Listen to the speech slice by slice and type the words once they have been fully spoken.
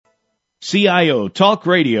CIO Talk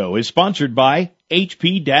Radio is sponsored by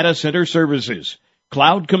HP Data Center Services,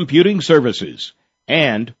 Cloud Computing Services,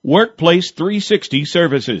 and Workplace 360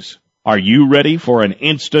 Services. Are you ready for an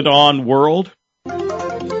instant-on world?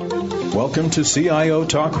 Welcome to CIO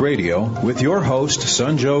Talk Radio with your host,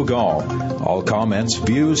 Sanjog Gall. All comments,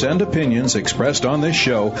 views, and opinions expressed on this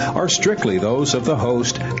show are strictly those of the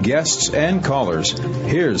host, guests, and callers.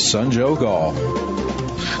 Here's Sanjog Gall.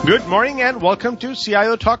 Good morning and welcome to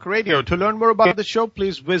CIO Talk Radio. To learn more about the show,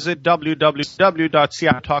 please visit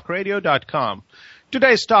www.ciotalkradio.com.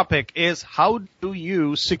 Today's topic is how do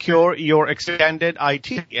you secure your extended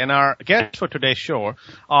IT? And our guests for today's show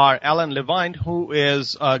are Alan Levine, who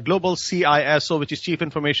is Global CISO, which is Chief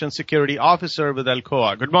Information Security Officer with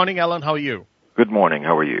Alcoa. Good morning, Alan. How are you? Good morning.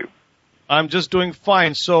 How are you? I'm just doing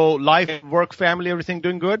fine. So life, work, family, everything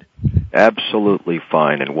doing good? Absolutely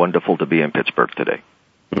fine and wonderful to be in Pittsburgh today.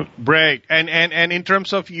 Great. And in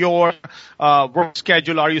terms of your work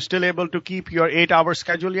schedule, are you still able to keep your 8-hour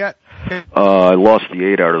schedule yet? I lost the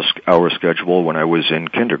 8-hour schedule when I was in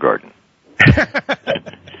kindergarten.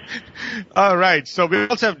 All right. So we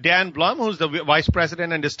also have Dan Blum, who's the Vice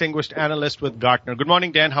President and Distinguished Analyst with Gartner. Good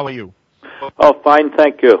morning, Dan. How are you? Oh, fine.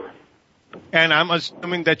 Thank you. And I'm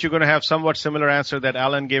assuming that you're going to have somewhat similar answer that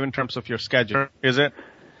Alan gave in terms of your schedule. Is it?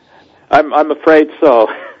 I'm afraid so.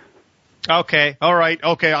 Okay. All right.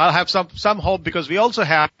 Okay. I'll have some hope because we also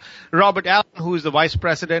have Robert Allen, who is the Vice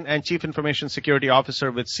President and Chief Information Security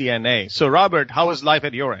Officer with CNA. So, Robert, how is life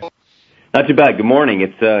at your end? Not too bad. Good morning.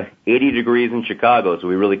 It's 80 degrees in Chicago, so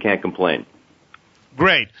we really can't complain.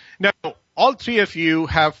 Great. Now, all three of you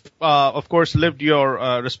have, of course, lived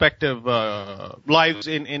your respective lives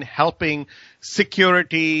in helping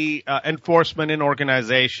security enforcement in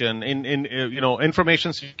organization, in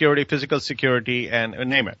information security, physical security, and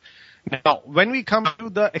name it. Now, when we come to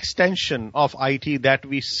the extension of IT that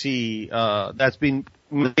we see that's been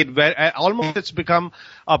made, almost it's become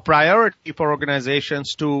a priority for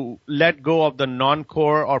organizations to let go of the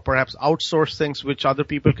non-core or perhaps outsource things which other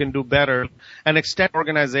people can do better and extend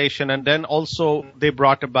organization. And then also they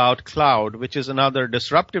brought about cloud, which is another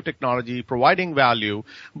disruptive technology providing value,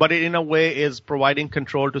 but it in a way is providing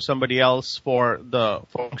control to somebody else for the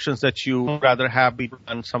functions that you rather have be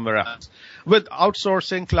done somewhere else. With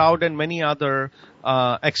outsourcing, cloud, and many other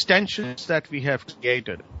extensions that we have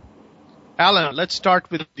created. Alan, let's start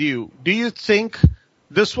with you. Do you think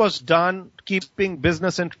this was done keeping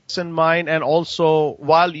business interests in mind and also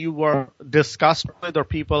while you were discussed with or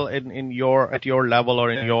people at your level or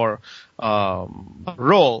in your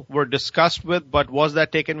role were discussed with, but was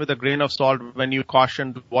that taken with a grain of salt when you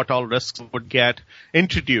cautioned what all risks would get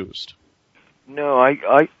introduced? No,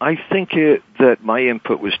 I think that my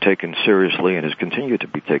input was taken seriously and has continued to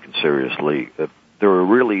be taken seriously. There are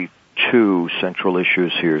really two central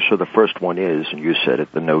issues here. So the first one is, and you said it,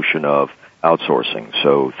 the notion of outsourcing.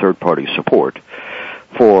 So third-party support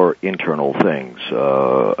for internal things,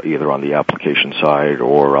 either on the application side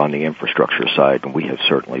or on the infrastructure side, and we have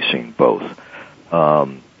certainly seen both.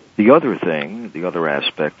 The other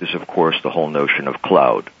aspect is, of course, the whole notion of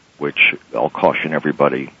cloud, which I'll caution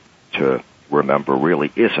everybody to remember really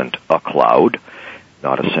isn't a cloud,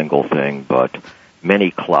 not a single thing, but many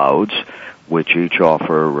clouds, which each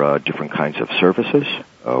offer different kinds of services,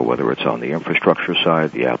 whether it's on the infrastructure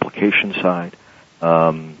side, the application side,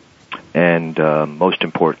 and most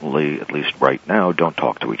importantly, at least right now, don't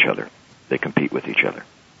talk to each other. They compete with each other.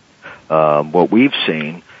 What we've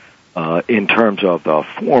seen in terms of the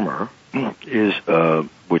former is,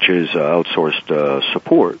 which is outsourced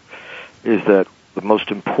support, is that the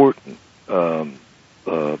most important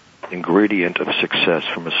ingredient of success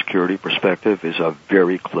from a security perspective is a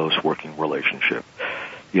very close working relationship.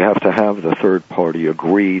 You have to have the third party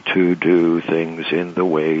agree to do things in the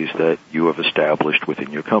ways that you have established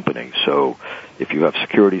within your company. So if you have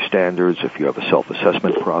security standards, if you have a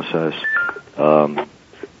self-assessment process,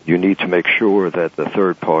 you need to make sure that the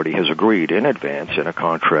third party has agreed in advance in a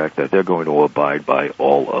contract that they're going to abide by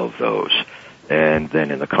all of those. And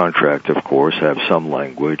then in the contract, of course, have some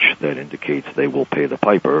language that indicates they will pay the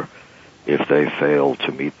piper if they fail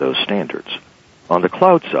to meet those standards. On the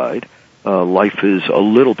cloud side, life is a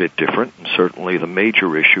little bit different, and certainly the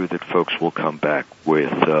major issue that folks will come back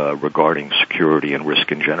with regarding security and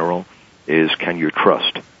risk in general is, can you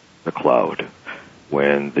trust the cloud?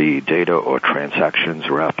 When the data or transactions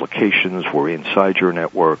or applications were inside your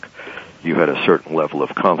network, you had a certain level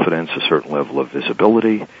of confidence, a certain level of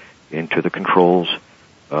visibility into the controls.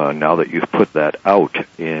 Now that you've put that out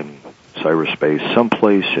in cyberspace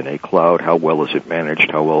someplace in a cloud, how well is it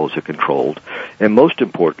managed? How well is it controlled? And most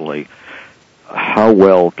importantly, how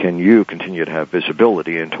well can you continue to have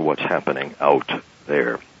visibility into what's happening out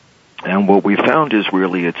there? And what we found is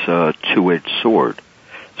really it's a two-edged sword.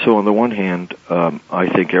 So on the one hand, I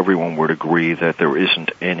think everyone would agree that there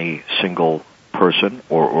isn't any single person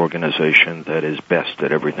or organization that is best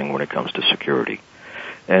at everything when it comes to security.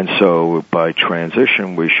 And so by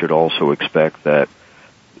transition, we should also expect that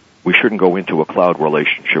we shouldn't go into a cloud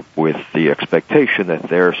relationship with the expectation that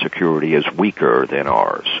their security is weaker than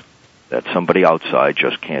ours, that somebody outside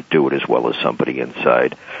just can't do it as well as somebody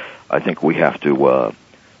inside. I think we have to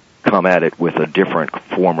come at it with a different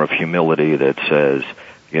form of humility that says,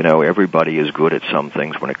 everybody is good at some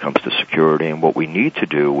things when it comes to security, and what we need to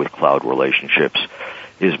do with cloud relationships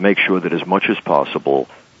is make sure that as much as possible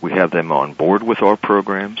we have them on board with our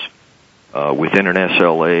programs. Within an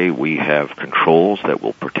SLA, we have controls that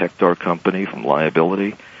will protect our company from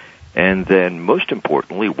liability, and then most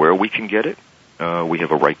importantly, where we can get it, we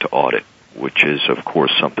have a right to audit, which is, of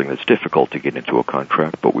course, something that's difficult to get into a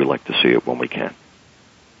contract, but we like to see it when we can.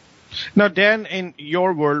 Now, Dan, in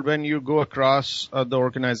your world, when you go across the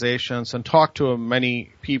organizations and talk to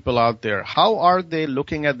many people out there, how are they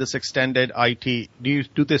looking at this extended IT?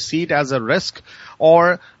 Do they see it as a risk,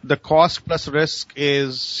 or the cost plus risk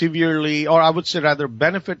is severely, or I would say rather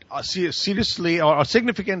benefit seriously or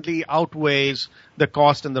significantly outweighs the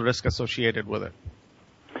cost and the risk associated with it?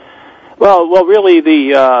 Well, really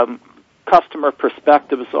the customer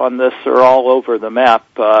perspectives on this are all over the map.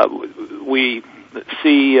 We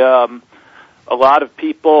see a lot of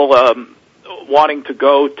people wanting to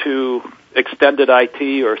go to extended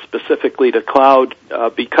IT or specifically to cloud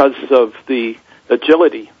because of the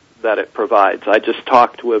agility that it provides. I just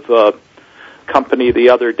talked with a company the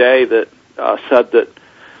other day that said that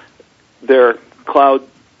their cloud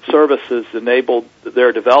services enabled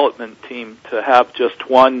their development team to have just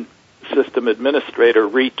one system administrator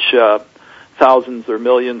reach thousands or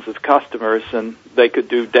millions of customers, and they could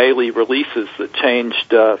do daily releases that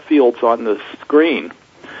changed fields on the screen.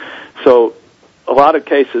 So a lot of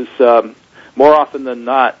cases, more often than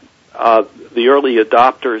not, the early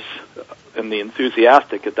adopters and the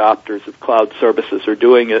enthusiastic adopters of cloud services are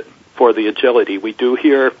doing it for the agility. We do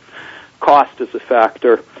hear cost as a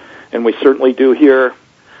factor, and we certainly do hear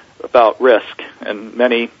about risk, and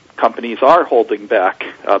many companies are holding back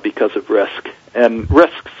because of risk. And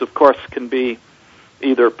risks, of course, can be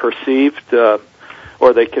either perceived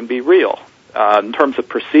or they can be real. In terms of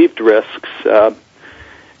perceived risks,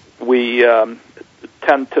 we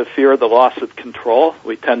tend to fear the loss of control.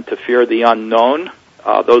 We tend to fear the unknown.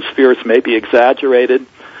 Those fears may be exaggerated,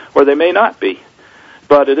 or they may not be.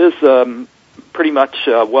 But it is pretty much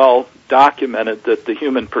well documented that the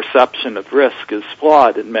human perception of risk is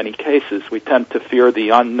flawed in many cases. We tend to fear the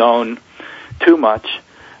unknown too much,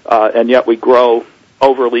 and yet we grow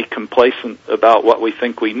overly complacent about what we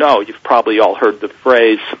think we know. You've probably all heard the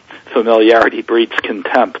phrase, familiarity breeds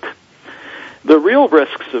contempt. The real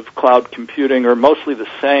risks of cloud computing are mostly the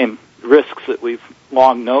same risks that we've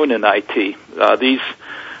long known in IT. These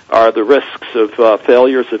are the risks of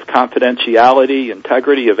failures of confidentiality,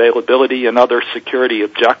 integrity, availability, and other security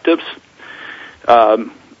objectives.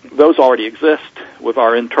 Those already exist with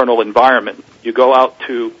our internal environment. You go out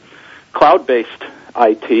to cloud-based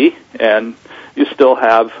IT, and you still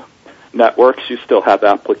have networks, you still have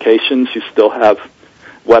applications, you still have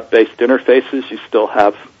web-based interfaces, you still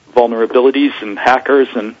have vulnerabilities and hackers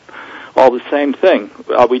and all the same thing.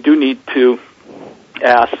 We do need to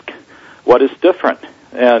ask what is different.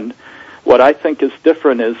 And what I think is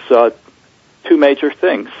different is two major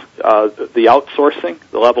things. The outsourcing,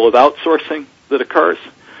 the level of outsourcing that occurs,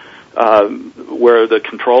 where the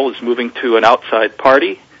control is moving to an outside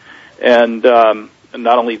party, and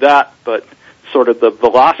not only that, but sort of the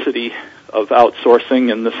velocity of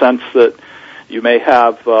outsourcing in the sense that you may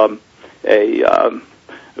have a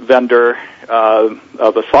vendor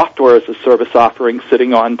of a software as a service offering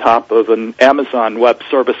sitting on top of an Amazon Web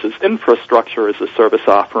Services infrastructure as a service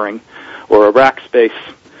offering, or a Rackspace,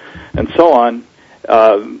 and so on.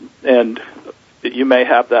 And you may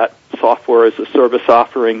have that software as a service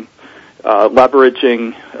offering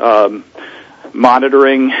leveraging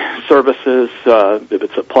monitoring services. If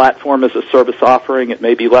it's a platform as a service offering, it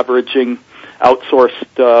may be leveraging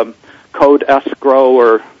outsourced code escrow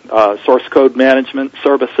or source code management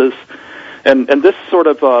services. And this sort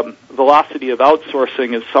of velocity of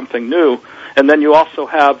outsourcing is something new. And then you also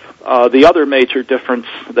have the other major difference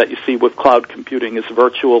that you see with cloud computing is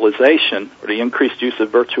virtualization, or the increased use of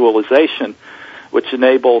virtualization, which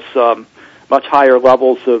enables much higher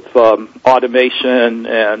levels of automation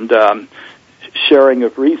and sharing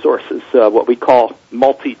of resources, what we call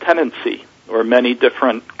multi-tenancy, or many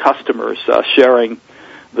different customers sharing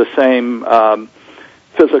the same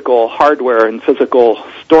physical hardware and physical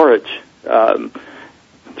storage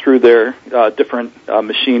through their different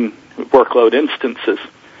machine workload instances.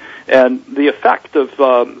 And the effect of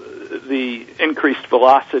the increased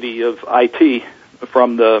velocity of IT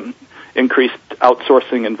from the increased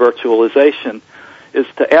outsourcing and virtualization is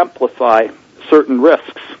to amplify certain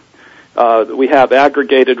risks. We have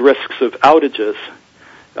aggregated risks of outages,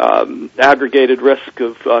 aggregated risk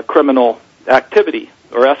of criminal activity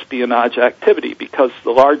or espionage activity, because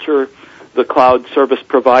the larger the cloud service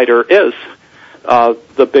provider is,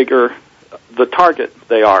 the bigger the target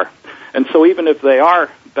they are. And so even if they are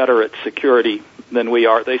better at security than we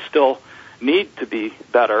are, they still need to be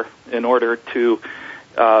better in order to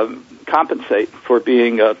compensate for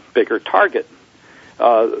being a bigger target.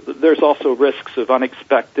 There's also risks of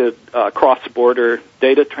unexpected cross-border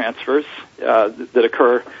data transfers that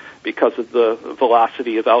occur because of the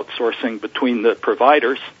velocity of outsourcing between the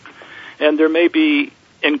providers. And there may be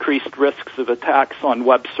increased risks of attacks on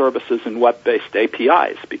web services and web-based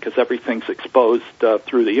APIs because everything's exposed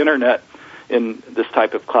through the Internet in this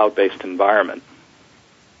type of cloud-based environment.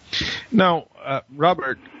 Now,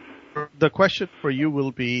 Robert, the question for you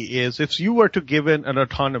will be is, if you were to give in an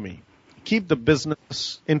autonomy, keep the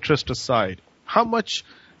business interest aside, how much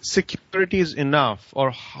security is enough,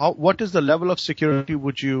 or what is the level of security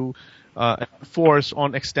would you enforce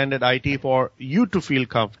on extended IT for you to feel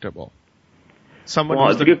comfortable? Well,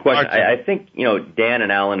 it's a good question. I think, Dan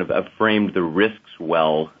and Alan have framed the risks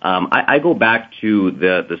well. I go back to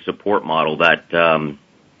the support model that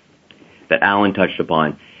Alan touched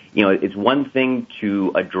upon. It's one thing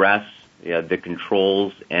to address the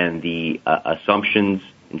controls and the assumptions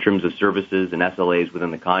in terms of services and SLAs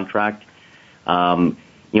within the contract. The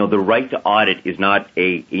right to audit is not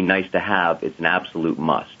a nice to have, it's an absolute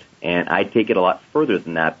must. And I take it a lot further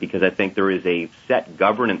than that because I think there is a set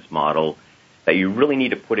governance model that you really need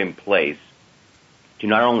to put in place to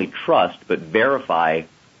not only trust but verify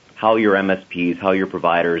how your MSPs, how your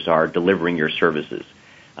providers are delivering your services.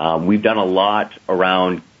 We've done a lot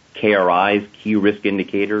around KRIs, key risk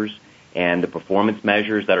indicators, and the performance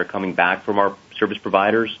measures that are coming back from our service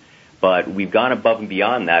providers. But we've gone above and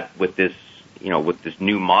beyond that with this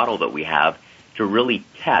new model that we have to really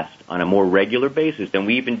test on a more regular basis than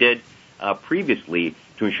we even did previously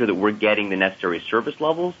to ensure that we're getting the necessary service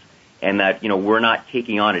levels and that, we're not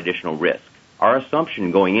taking on additional risk. Our assumption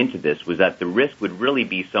going into this was that the risk would really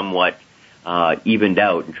be somewhat evened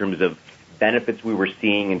out in terms of benefits we were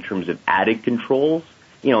seeing in terms of added controls,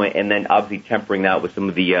 and then obviously tempering that with some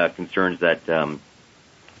of the concerns that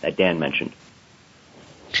Dan mentioned.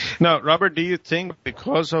 Now, Robert, do you think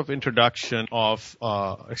because of introduction of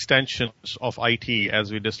extensions of IT,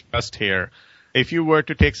 as we discussed here, if you were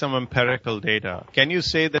to take some empirical data, can you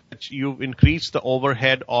say that you've increased the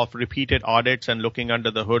overhead of repeated audits and looking under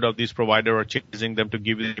the hood of these providers or chasing them to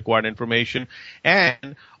give you the required information,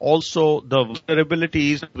 and also the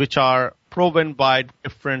vulnerabilities which are proven by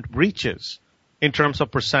different breaches in terms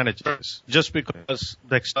of percentages, just because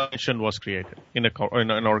the extension was created in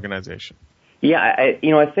an organization? Yeah,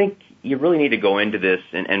 I think you really need to go into this,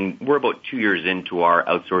 and we're about 2 years into our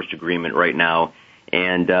outsourced agreement right now.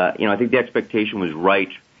 And, I think the expectation was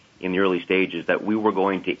right in the early stages that we were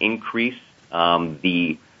going to increase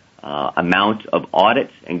the amount of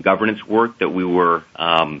audits and governance work that we were,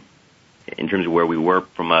 in terms of where we were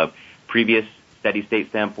from a previous steady state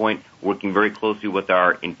standpoint, working very closely with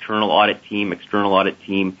our internal audit team, external audit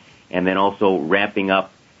team, and then also ramping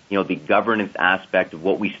up, the governance aspect of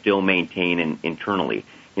what we still maintain internally.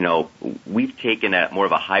 We've taken more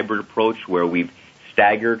of a hybrid approach where we've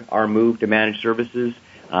staggered our move to managed services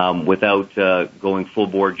without going full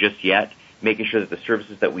board just yet, making sure that the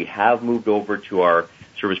services that we have moved over to our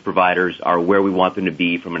service providers are where we want them to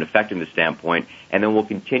be from an effectiveness standpoint, and then we'll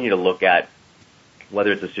continue to look at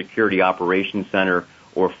whether it's a security operations center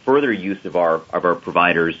or further use of our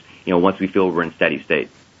providers, once we feel we're in steady state.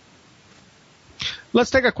 Let's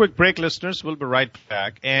take a quick break, listeners. We'll be right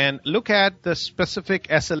back and look at the specific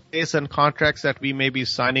SLAs and contracts that we may be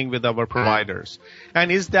signing with our providers. And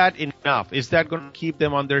is that enough? Is that going to keep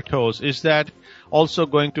them on their toes? Is that also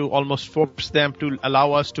going to almost force them to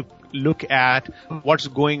allow us to look at what's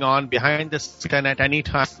going on behind the scene at any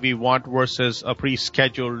time we want versus a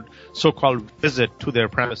pre-scheduled so-called visit to their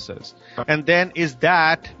premises? And then is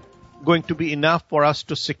that going to be enough for us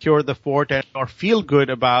to secure the fort or feel good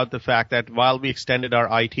about the fact that while we extended our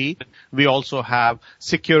IT, we also have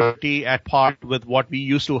security at par with what we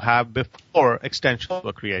used to have before extensions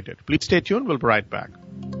were created? Please stay tuned. We'll be right back.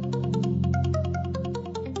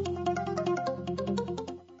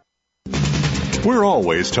 We're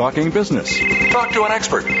always talking business. Talk to an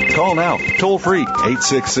expert. Call now, toll free,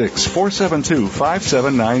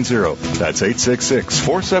 866-472-5790. That's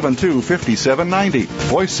 866-472-5790.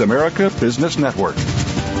 Voice America Business Network.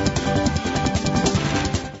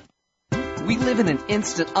 We live in an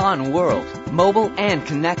instant-on world, mobile and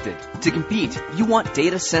connected. To compete, you want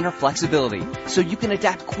data center flexibility, so you can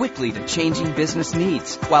adapt quickly to changing business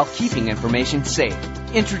needs while keeping information safe.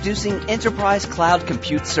 Introducing Enterprise Cloud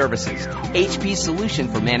Compute Services, HP's solution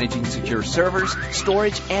for managing secure servers,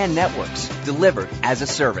 storage, and networks, delivered as a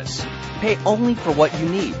service. Pay only for what you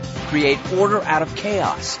need. Create order out of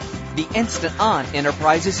chaos. The instant-on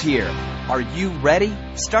enterprise is here. Are you ready?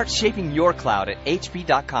 Start shaping your cloud at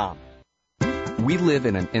hp.com. We live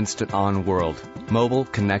in an instant-on world, mobile,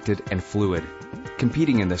 connected, and fluid.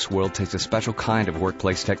 Competing in this world takes a special kind of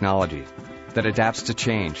workplace technology that adapts to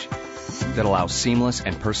change, that allows seamless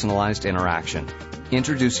and personalized interaction.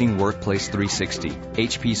 Introducing Workplace 360,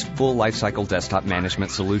 HP's full lifecycle desktop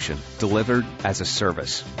management solution, delivered as a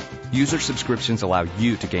service. User subscriptions allow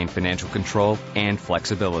you to gain financial control and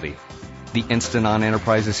flexibility. The instant-on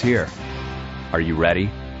enterprise is here. Are you ready?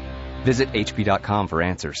 Visit hp.com for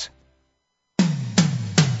answers.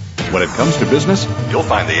 When it comes to business, you'll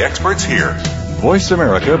find the experts here. Voice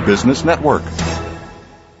America Business Network.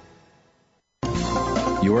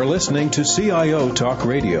 You are listening to CIO Talk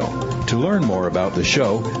Radio. To learn more about the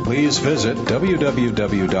show, please visit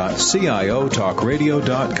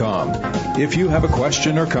www.ciotalkradio.com. If you have a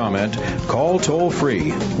question or comment, call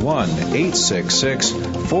toll-free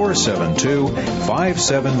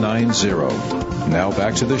 1-866-472-5790. Now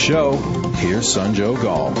back to the show. Here's Sanjog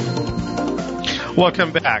Gall.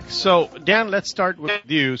 Welcome back. So, Dan, let's start with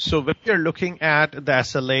you. So, when you're looking at the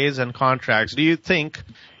SLAs and contracts, do you think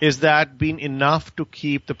is that been enough to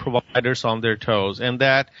keep the providers on their toes, and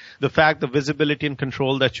that the fact, the visibility and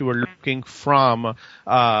control that you were looking from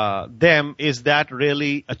them, is that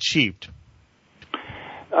really achieved?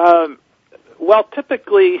 Well,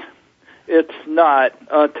 typically it's not.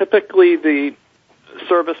 Typically the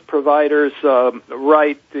service providers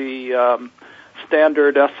write the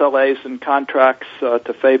standard SLAs and contracts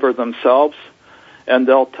to favor themselves, and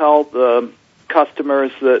they'll tell the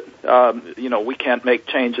customers that, we can't make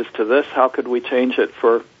changes to this. How could we change it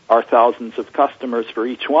for our thousands of customers for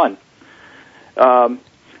each one?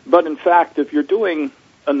 But in fact, if you're doing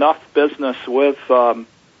enough business with the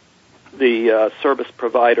service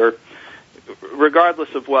provider,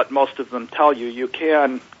 regardless of what most of them tell you, you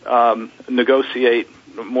can negotiate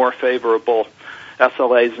more favorable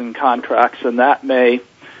SLAs and contracts, and that may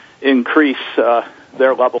increase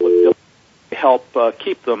their level of diligence, help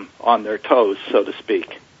keep them on their toes, so to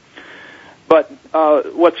speak. But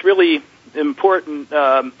what's really important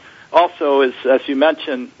also is, as you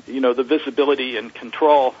mentioned, the visibility and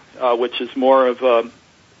control, which is more of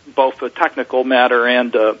both a technical matter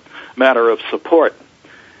and a matter of support.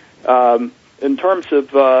 In terms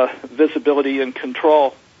of visibility and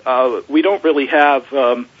control, we don't really have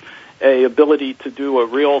a ability to do a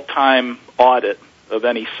real-time audit of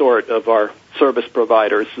any sort of our service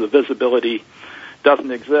providers. The visibility doesn't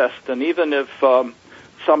exist. And even if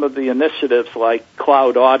some of the initiatives like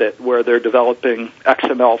Cloud Audit, where they're developing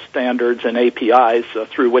XML standards and APIs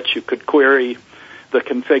through which you could query the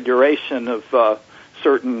configuration of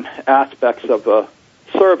certain aspects of a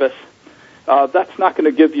service, that's not going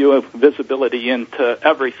to give you a visibility into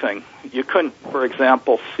everything. You couldn't, for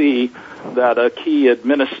example, see that a key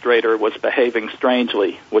administrator was behaving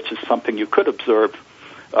strangely, which is something you could observe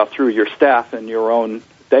through your staff in your own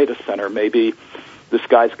data center. Maybe this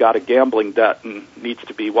guy's got a gambling debt and needs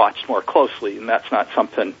to be watched more closely, and that's not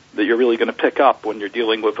something that you're really going to pick up when you're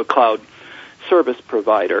dealing with a cloud service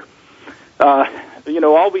provider.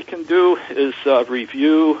 All we can do is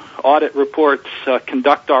review audit reports,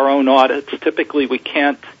 conduct our own audits. Typically, we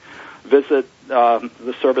can't visit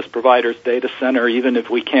the service provider's data center, even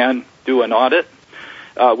if we can do an audit.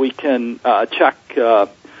 We can check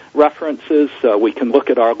references. We can look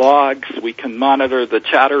at our logs. We can monitor the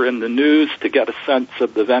chatter in the news to get a sense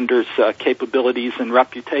of the vendor's capabilities and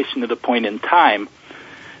reputation at a point in time.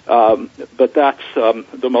 But that's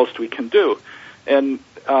the most we can do. And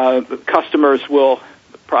customers will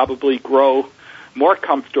probably grow more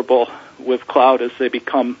comfortable with cloud as they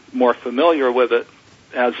become more familiar with it,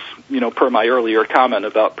 as, per my earlier comment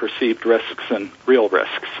about perceived risks and real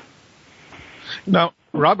risks. Now,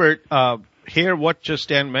 Robert, here what just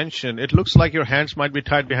Dan mentioned, it looks like your hands might be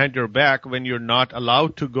tied behind your back when you're not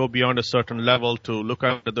allowed to go beyond a certain level to look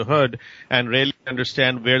under the hood and really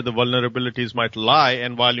understand where the vulnerabilities might lie.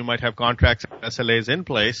 And while you might have contracts and SLAs in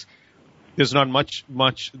place, there's not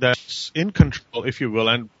much that's in control, if you will.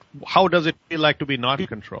 And how does it feel like to be not in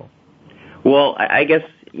control? Well, I guess,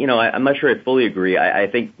 I'm not sure I fully agree. I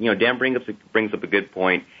think, Dan brings up a good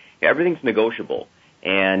point. Everything's negotiable,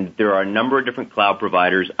 and there are a number of different cloud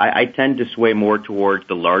providers. I tend to sway more towards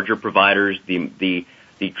the larger providers, the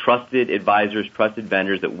trusted advisors, trusted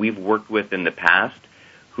vendors that we've worked with in the past,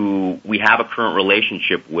 who we have a current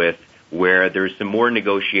relationship with, where there's some more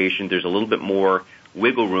negotiation, there's a little bit more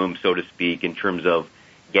wiggle room, so to speak, in terms of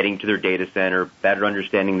getting to their data center, better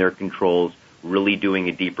understanding their controls, really doing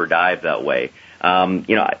a deeper dive that way.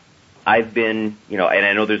 I've been, and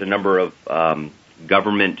I know there's a number of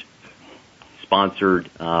government-sponsored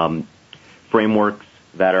frameworks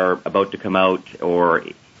that are about to come out or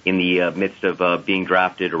in the midst of being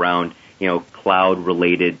drafted around,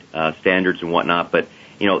 cloud-related standards and whatnot. But,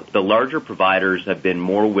 the larger providers have been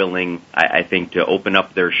more willing, I think, to open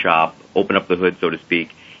up their shop, open up the hood, so to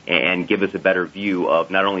speak, and give us a better view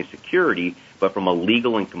of not only security, but from a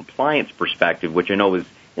legal and compliance perspective, which I know is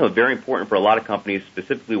very important for a lot of companies,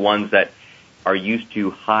 specifically ones that are used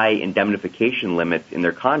to high indemnification limits in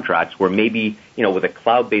their contracts, where maybe, with a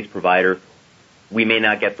cloud-based provider, we may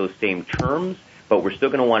not get those same terms, but we're still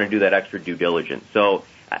going to want to do that extra due diligence. So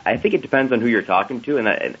I think it depends on who you're talking to,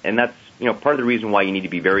 and that's part of the reason why you need to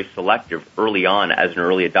be very selective early on as an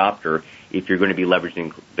early adopter if you're going to be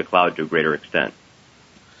leveraging the cloud to a greater extent.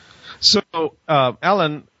 So,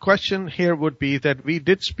 Alan, question here would be that we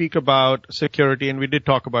did speak about security and we did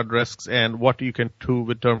talk about risks and what you can do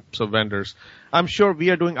with terms of vendors. I'm sure we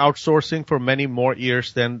are doing outsourcing for many more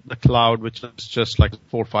years than the cloud, which is just like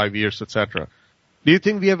 4 or 5 years, etc. Do you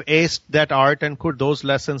think we have aced that art, and could those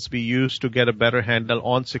lessons be used to get a better handle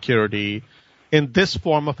on security in this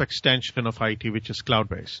form of extension of IT, which is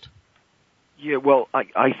cloud-based? Yeah, well,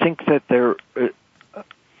 I think that there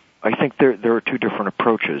are two different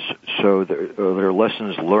approaches. So there are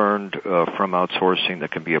lessons learned from outsourcing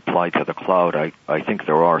that can be applied to the cloud. I think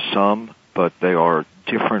there are some, but they are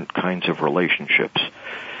different kinds of relationships.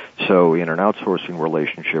 So in an outsourcing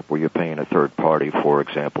relationship where you're paying a third party, for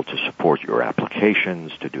example, to support your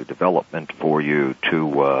applications, to do development for you,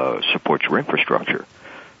 to support your infrastructure,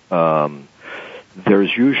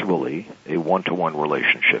 there's usually a one-to-one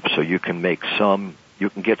relationship. So you can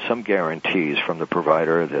get some guarantees from the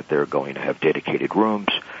provider that they're going to have dedicated rooms.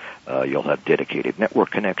 You'll have dedicated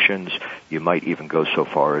network connections. You might even go so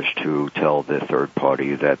far as to tell the third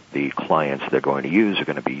party that the clients they're going to use are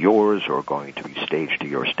going to be yours or going to be staged to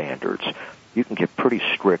your standards. You can get pretty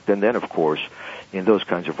strict. And then, of course, in those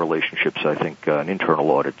kinds of relationships, I think an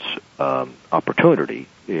internal audit's opportunity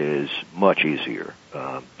is much easier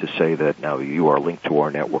to say that now you are linked to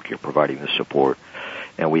our network, you're providing the support,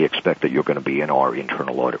 and we expect that you're going to be in our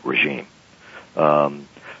internal audit regime.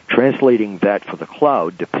 Translating that for the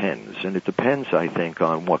cloud depends, and it depends, I think,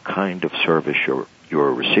 on what kind of service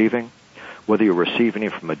you're receiving, whether you're receiving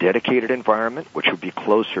it from a dedicated environment, which would be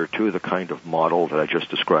closer to the kind of model that I just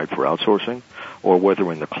described for outsourcing, or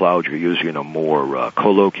whether in the cloud you're using a more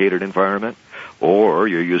co-located environment, or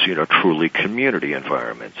you're using a truly community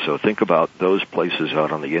environment. So think about those places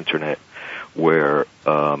out on the Internet where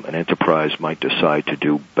an enterprise might decide to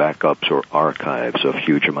do backups or archives of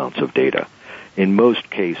huge amounts of data. In most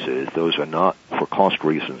cases, those are not, for cost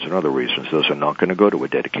reasons and other reasons, those are not going to go to a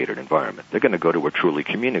dedicated environment. They're going to go to a truly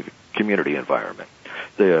community environment.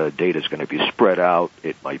 The data is going to be spread out.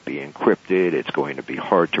 It might be encrypted. It's going to be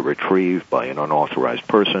hard to retrieve by an unauthorized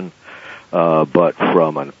person. But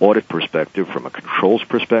from an audit perspective, from a controls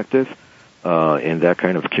perspective, in that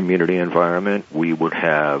kind of community environment, we would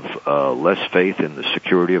have less faith in the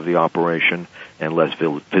security of the operation and less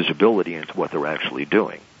visibility into what they're actually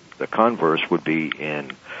doing. The converse would be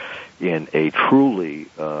in a truly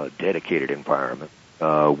dedicated environment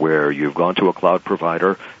where you've gone to a cloud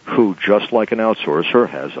provider who, just like an outsourcer,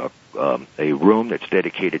 has a room that's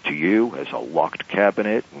dedicated to you, has a locked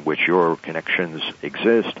cabinet in which your connections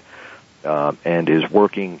exist, and is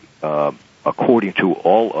working according to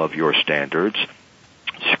all of your standards,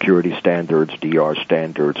 security standards, DR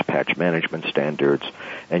standards, patch management standards,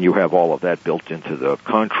 and you have all of that built into the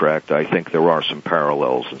contract. I think there are some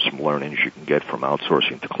parallels and some learnings you can get from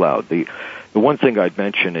outsourcing to cloud. The one thing I'd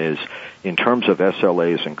mention is, in terms of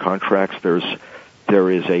SLAs and contracts,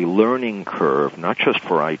 there is a learning curve, not just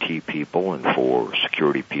for IT people and for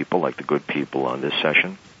security people, like the good people on this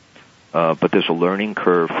session, but there's a learning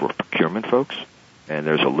curve for procurement folks, and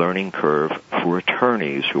there's a learning curve for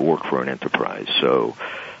attorneys who work for an enterprise. So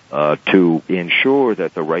to ensure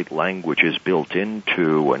that the right language is built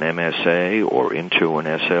into an MSA or into an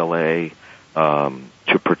SLA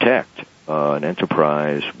to protect an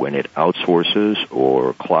enterprise when it outsources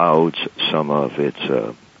or clouds some of its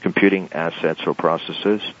computing assets or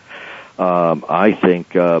processes, I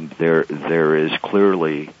think there is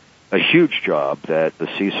clearly a huge job that the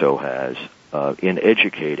CISO has in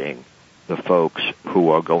educating the folks who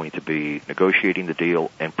are going to be negotiating the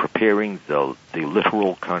deal and preparing the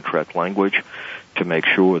literal contract language to make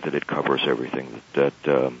sure that it covers everything that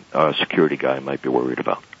a security guy might be worried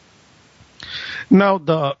about.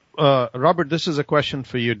 Now, Robert, this is a question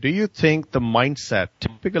for you. Do you think the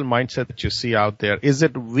typical mindset that you see out there, is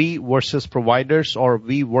it we versus providers, or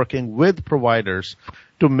we working with providers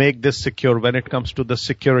to make this secure when it comes to the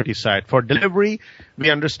security side? For delivery,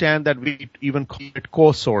 we understand that we even call it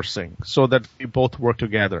co-sourcing so that we both work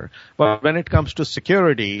together. But when it comes to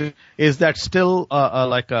security, is that still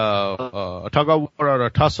like a tug of war or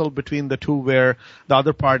a tussle between the two, where the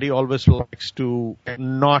other party always likes to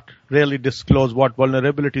not really disclose what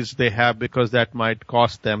vulnerabilities they have because that might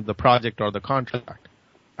cost them the project or the contract?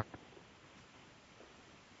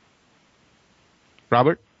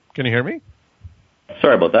 Robert, can you hear me?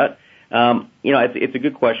 Sorry about that. It's a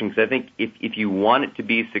good question, because I think if you want it to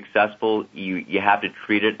be successful, you have to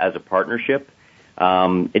treat it as a partnership.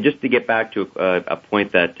 And just to get back to a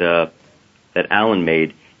point that Alan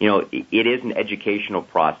made, it is an educational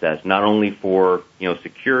process, not only for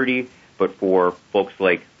security, but for folks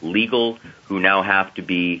like legal, who now have to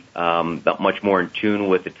be much more in tune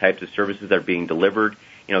with the types of services that are being delivered.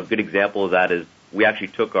 A good example of that is we actually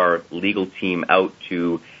took our legal team out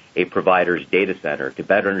to a provider's data center to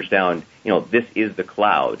better understand, this is the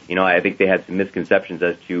cloud. I think they had some misconceptions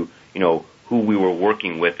as to, who we were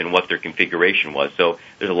working with and what their configuration was. So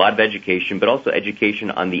there's a lot of education, but also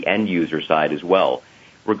education on the end user side as well.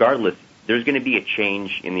 Regardless, there's going to be a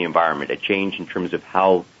change in the environment, a change in terms of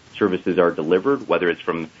how services are delivered, whether it's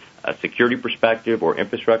from a security perspective or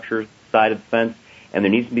infrastructure side of the fence. And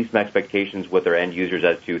there needs to be some expectations with our end users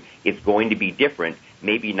as to it's going to be different,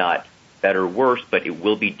 maybe not better or worse, but it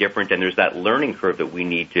will be different, and there's that learning curve that we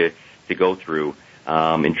need to go through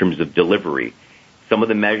in terms of delivery. Some of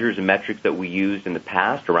the measures and metrics that we used in the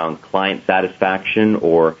past around client satisfaction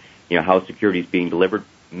or how security is being delivered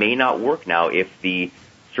may not work now if the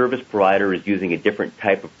service provider is using a different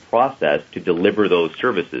type of process to deliver those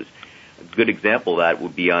services. A good example of that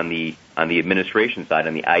would be on the administration side,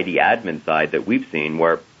 on the ID admin side that we've seen,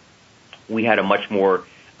 where we had a much more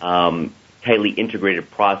tightly integrated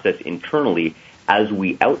process internally. As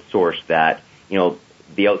we outsourced that,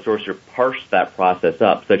 the outsourcer parsed that process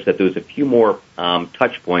up such that there was a few more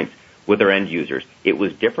touch points with our end users. It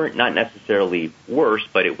was different, not necessarily worse,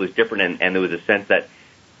 but it was different, and there was a sense that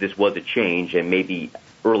this was a change, and maybe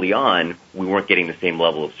early on we weren't getting the same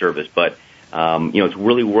level of service. But it's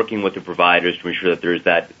really working with the providers to ensure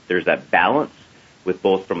that there's that balance with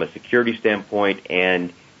both from a security standpoint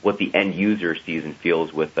and what the end user sees and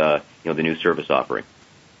feels with the new service offering.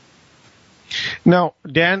 Now,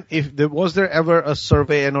 Dan, was there ever a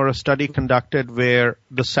survey or a study conducted where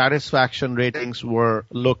the satisfaction ratings were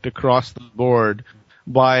looked across the board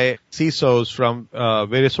by CISOs from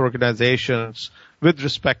various organizations with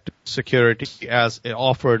respect to security as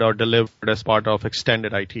offered or delivered as part of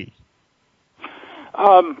extended IT?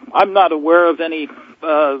 I'm not aware of any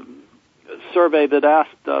survey that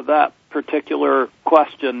asked that particular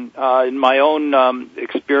question. In my own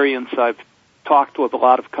experience, I've talked with a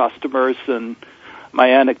lot of customers, and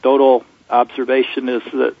my anecdotal observation is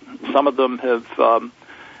that some of them have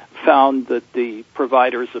found that the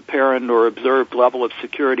provider's apparent or observed level of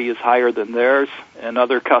security is higher than theirs, and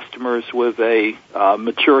other customers with a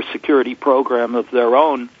mature security program of their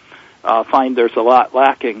own find there's a lot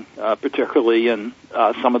lacking, particularly in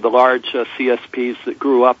some of the large CSPs that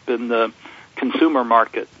grew up in the consumer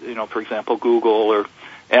market. For example, Google or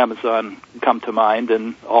Amazon come to mind,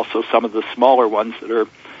 and also some of the smaller ones that are,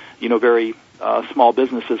 very small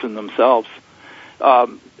businesses in themselves.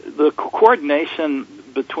 The coordination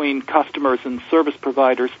between customers and service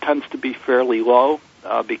providers tends to be fairly low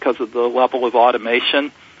because of the level of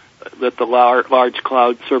automation that the large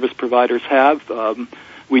cloud service providers have.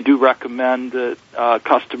 We do recommend that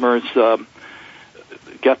customers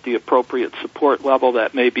get the appropriate support level.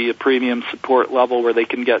 That may be a premium support level where they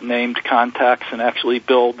can get named contacts and actually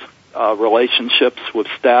build relationships with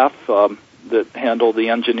staff that handle the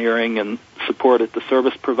engineering and support at the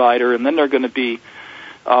service provider, and then they're going to be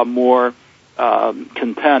more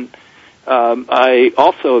content. I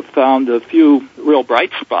also have found a few real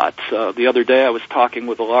bright spots. The other day I was talking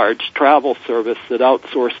with a large travel service that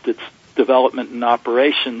outsourced its development and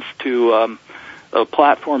operations to a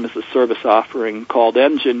platform as a service offering called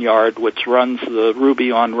Engine Yard, which runs the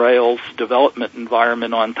Ruby on Rails development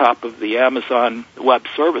environment on top of the Amazon Web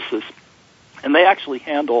Services. And they actually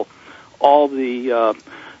handle all the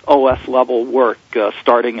OS level work,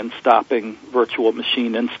 starting and stopping virtual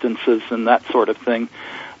machine instances and that sort of thing.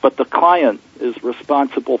 But the client is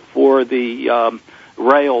responsible for the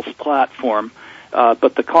Rails platform.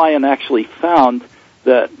 But the client actually found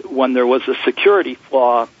that when there was a security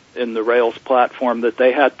flaw in the Rails platform that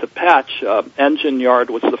they had to patch, Engine Yard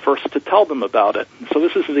was the first to tell them about it. So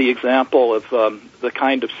this is the example of the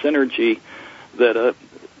kind of synergy that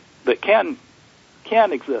can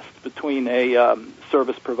exist between a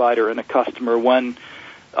service provider and a customer when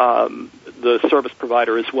the service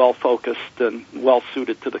provider is well focused and well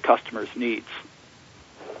suited to the customer's needs.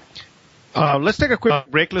 Let's take a quick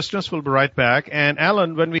break, listeners. We'll be right back. And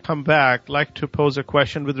Alan, when we come back, I'd like to pose a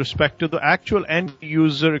question with respect to the actual end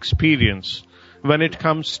user experience when it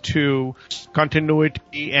comes to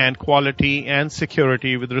continuity and quality and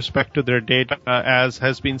security with respect to their data, as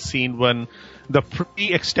has been seen when the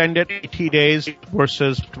pre-extended IT days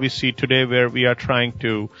versus what we see today, where we are trying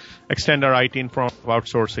to extend our IT in front of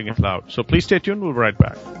outsourcing and cloud. So please stay tuned. We'll be right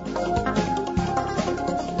back.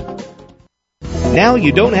 Now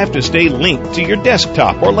you don't have to stay linked to your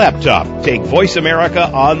desktop or laptop. Take Voice America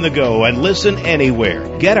on the go and listen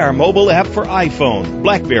anywhere. Get our mobile app for iPhone,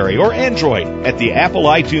 BlackBerry, or Android at the Apple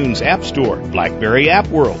iTunes App Store, BlackBerry App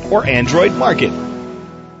World, or Android Market.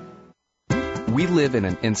 We live in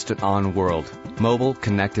an instant-on world, mobile,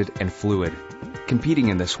 connected, and fluid. Competing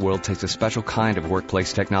in this world takes a special kind of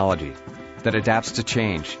workplace technology that adapts to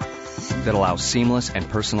change, that allows seamless and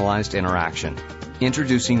personalized interaction.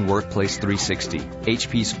 Introducing Workplace 360,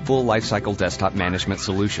 HP's full lifecycle desktop management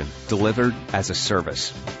solution, delivered as a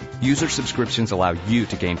service. User subscriptions allow you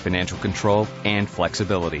to gain financial control and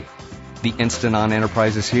flexibility. The instant-on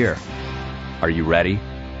enterprise is here. Are you ready?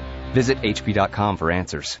 Visit HP.com for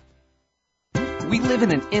answers. We live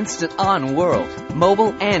in an instant-on world,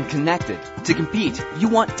 mobile and connected. To compete, you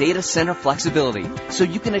want data center flexibility, so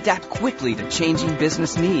you can adapt quickly to changing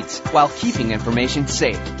business needs while keeping information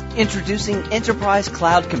safe. Introducing Enterprise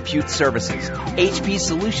Cloud Compute Services, HP's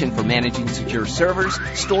solution for managing secure servers,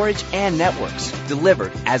 storage, and networks,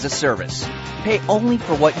 delivered as a service. Pay only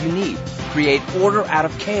for what you need. Create order out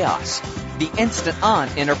of chaos. The instant-on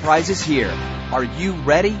enterprise is here. Are you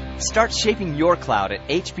ready? Start shaping your cloud at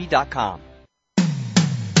HP.com.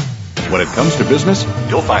 When it comes to business,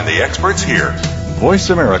 you'll find the experts here. Voice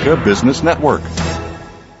America Business Network.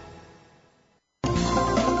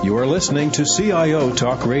 You are listening to CIO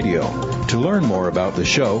Talk Radio. To learn more about the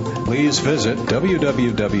show, please visit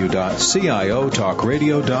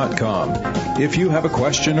www.ciotalkradio.com. If you have a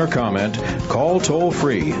question or comment, call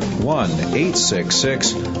toll-free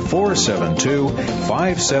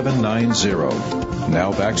 1-866-472-5790.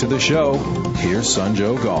 Now back to the show. Here's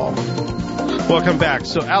Sanjog Gall. Welcome back.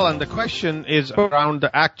 So, Alan, the question is around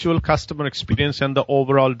the actual customer experience and the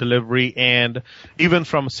overall delivery, and even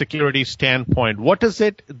from a security standpoint. What is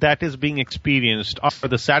it that is being experienced? Are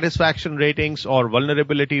the satisfaction ratings or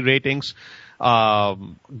vulnerability ratings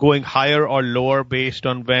going higher or lower based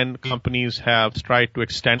on when companies have tried to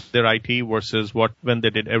extend their IT versus when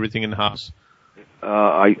they did everything in-house?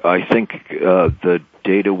 I think the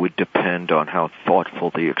data would depend on how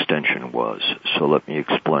thoughtful the extension was. So let me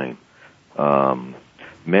explain.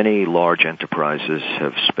 Many large enterprises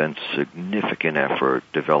have spent significant effort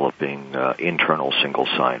developing internal single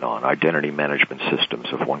sign-on, identity management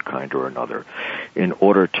systems of one kind or another, in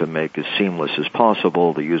order to make as seamless as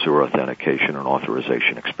possible the user authentication and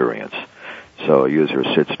authorization experience. So a user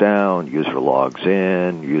sits down, user logs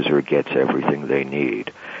in, user gets everything they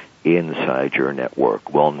need inside your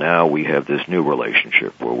network. Well, now we have this new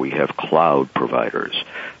relationship where we have cloud providers.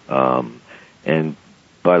 And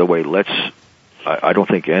by the way, I don't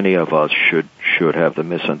think any of us should have the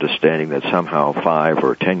misunderstanding that somehow 5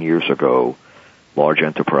 or 10 years ago, large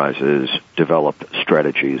enterprises developed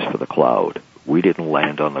strategies for the cloud. We didn't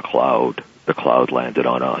land on the cloud landed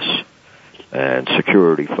on us. And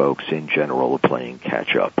security folks in general are playing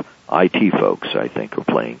catch up. IT folks, I think, are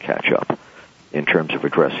playing catch up in terms of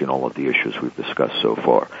addressing all of the issues we've discussed so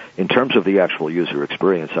far. In terms of the actual user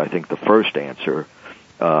experience, I think the first answer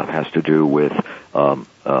has to do with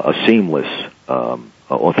a seamless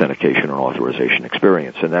authentication and authorization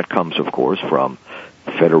experience. And that comes, of course, from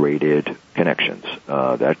federated connections.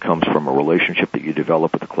 That comes from a relationship that you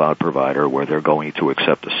develop with the cloud provider where they're going to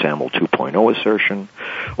accept a SAML 2.0 assertion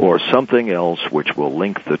or something else which will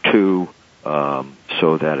link the two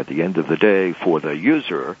so that at the end of the day, for the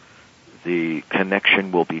user, the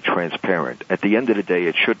connection will be transparent. At the end of the day,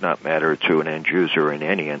 it should not matter to an end user in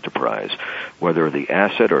any enterprise whether the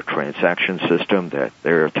asset or transaction system that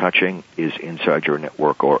they're touching is inside your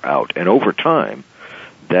network or out. And over time,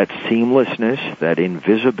 that seamlessness, that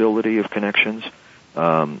invisibility of connections,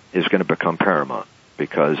 is going to become paramount.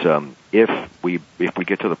 Because if we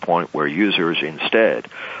get to the point where users instead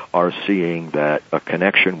are seeing that a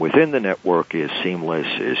connection within the network is seamless,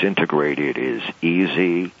 is integrated, is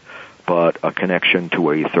easy, but a connection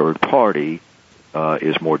to a third party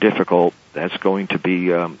is more difficult, that's going to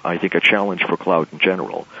be, I think, a challenge for cloud in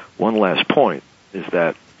general. One last point is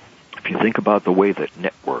that if you think about the way that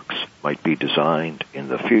networks might be designed in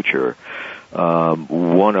the future,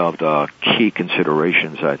 one of the key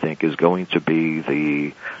considerations, I think, is going to be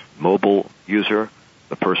the mobile user,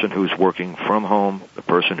 the person who's working from home, the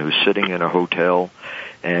person who's sitting in a hotel.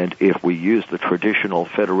 And if we use the traditional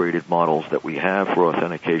federated models that we have for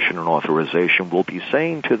authentication and authorization, we'll be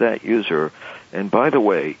saying to that user, and by the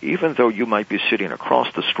way, even though you might be sitting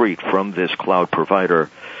across the street from this cloud provider,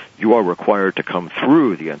 you are required to come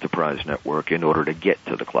through the enterprise network in order to get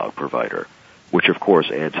to the cloud provider, which of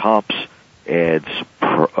course adds hops, adds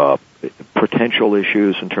potential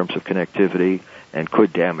issues in terms of connectivity, and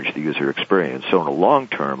could damage the user experience. So in the long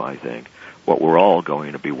term, I think what we're all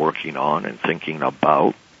going to be working on and thinking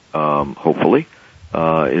about, hopefully,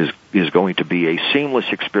 is going to be a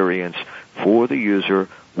seamless experience for the user,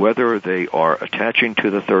 whether they are attaching to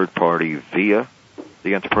the third party via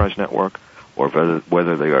the enterprise network or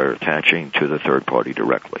whether they are attaching to the third party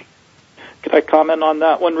directly. Could I comment on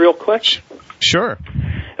that one real quick? Sure.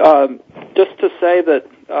 Just to say that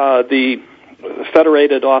the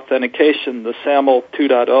federated authentication, the SAML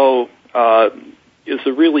 2.0, is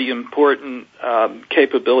a really important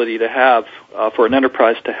capability to have for an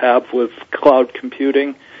enterprise to have with cloud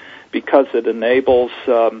computing, because it enables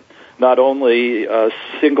not only a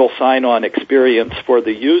single sign-on experience for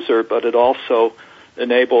the user, but it also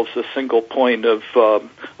enables a single point of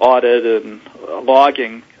audit and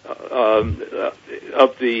logging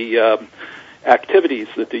of the activities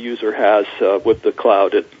that the user has with the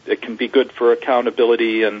cloud. It can be good for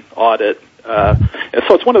accountability and audit. And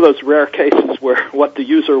so it's one of those rare cases where what the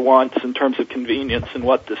user wants in terms of convenience and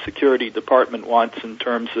what the security department wants in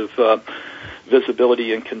terms of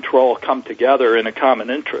visibility and control come together in a common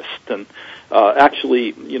interest. And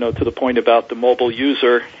actually, to the point about the mobile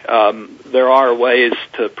user, there are ways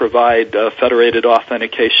to provide federated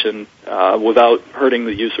authentication without hurting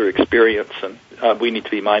the user experience, and we need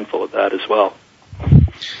to be mindful of that as well.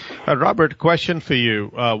 Robert, question for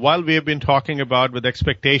you. While we have been talking about with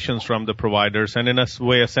expectations from the providers and in a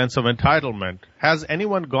way a sense of entitlement, has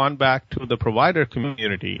anyone gone back to the provider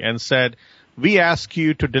community and said, we ask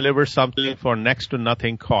you to deliver something for next to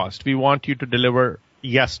nothing cost. We want you to deliver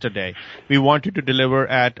yesterday. We want you to deliver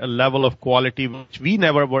at a level of quality which we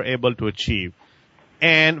never were able to achieve.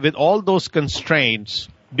 And with all those constraints,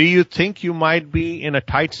 do you think you might be in a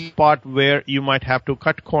tight spot where you might have to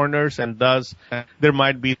cut corners and thus there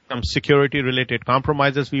might be some security-related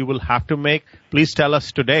compromises we will have to make? Please tell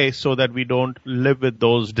us today so that we don't live with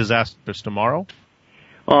those disasters tomorrow.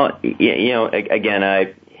 Well,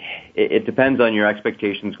 again, it depends on your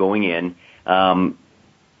expectations going in.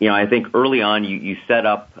 I think early on you set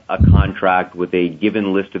up a contract with a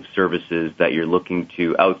given list of services that you're looking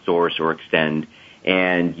to outsource or extend,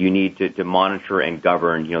 and you need to monitor and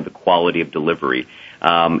govern, the quality of delivery.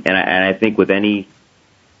 And I think with any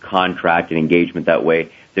contract and engagement that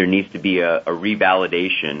way, there needs to be a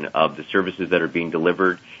revalidation of the services that are being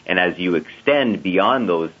delivered. And as you extend beyond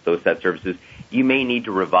those set services, you may need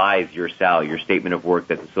to revise your SAL, your statement of work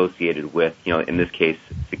that's associated with, in this case,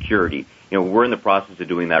 security. We're in the process of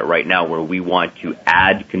doing that right now, where we want to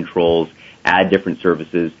add controls, add different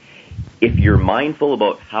services. If you're mindful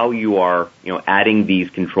about how you are, adding these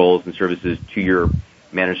controls and services to your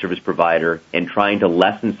managed service provider and trying to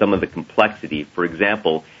lessen some of the complexity, for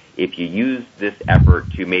example, if you use this effort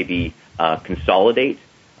to maybe consolidate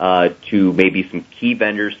to maybe some key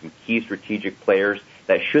vendors, some key strategic players,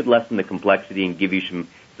 that should lessen the complexity and give you some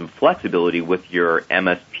flexibility with your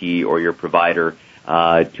MSP or your provider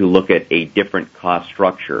to look at a different cost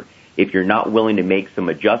structure. If you're not willing to make some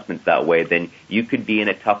adjustments that way, then you could be in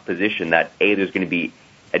a tough position that, A, there's going to be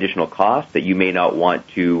additional costs that you may not want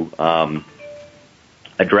to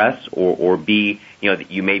address, or B, that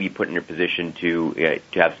you may be put in a position to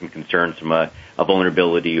have some concerns from a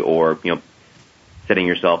vulnerability or, setting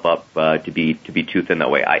yourself up to be too thin that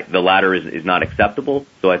way. The latter is not acceptable.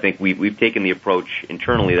 So I think we've taken the approach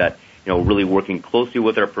internally that, really working closely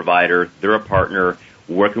with our provider, they're a partner,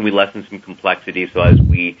 where can we lessen some complexity so as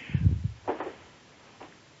we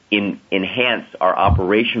enhance our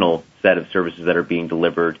operational set of services that are being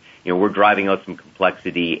delivered, we're driving out some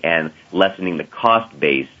complexity and lessening the cost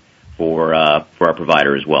base for our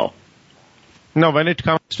provider as well. No, when it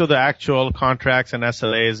comes to the actual contracts and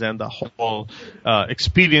SLAs and the whole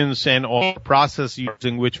experience and or process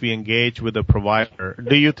using which we engage with the provider,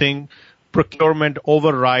 do you think procurement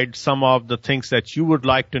overrides some of the things that you would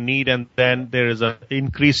like to need, and then there is an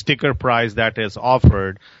increased sticker price that is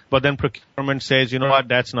offered, but then procurement says, you know what,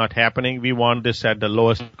 that's not happening. We want this at the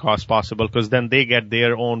lowest cost possible, because then they get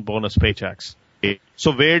their own bonus paychecks.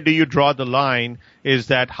 So where do you draw the line? Is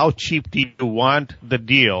that how cheap do you want the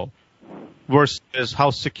deal versus how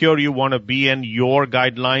secure you want to be in your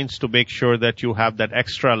guidelines to make sure that you have that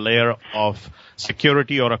extra layer of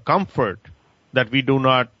security or a comfort that we do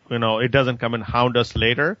not, it doesn't come and hound us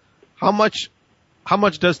later. How much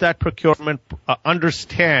does that procurement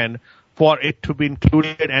understand for it to be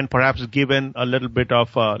included and perhaps given a little bit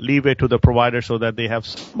of leeway to the provider so that they have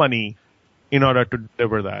some money in order to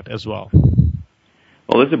deliver that as well?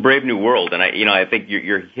 Well, this is a brave new world, and I think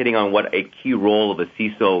you're hitting on what a key role of a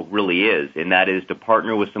CISO really is, and that is to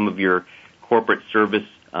partner with some of your corporate service,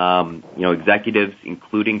 executives,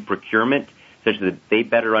 including procurement, such that they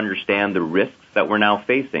better understand the risks that we're now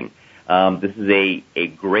facing. This is a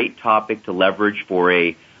great topic to leverage for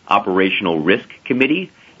a operational risk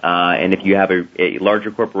committee, and if you have a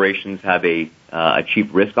larger corporations have a chief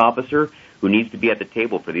risk officer who needs to be at the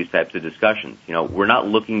table for these types of discussions. We're not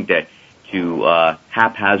looking to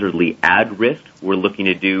haphazardly add risk. We're looking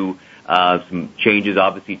to do some changes,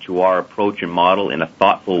 obviously, to our approach and model in a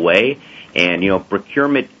thoughtful way. And,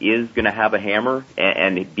 procurement is going to have a hammer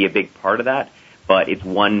and be a big part of that, but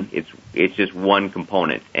it's just one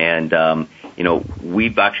component. And,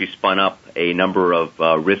 we've actually spun up a number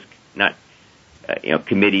of risk,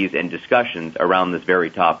 committees and discussions around this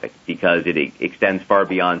very topic, because it extends far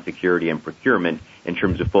beyond security and procurement in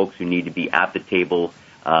terms of folks who need to be at the table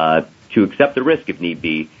to accept the risk if need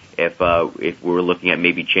be, if we're looking at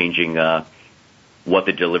maybe changing what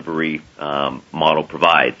the delivery model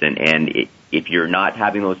provides. And if you're not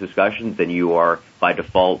having those discussions, then you are by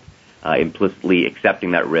default implicitly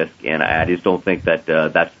accepting that risk. And I just don't think that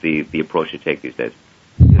that's the approach to take these days.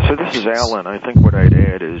 So this is Alan. I think what I'd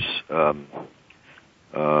add is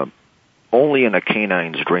only in a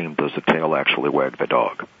canine's dream does the tail actually wag the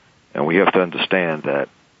dog. And we have to understand that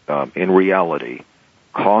in reality,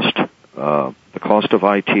 the cost of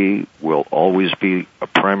IT will always be a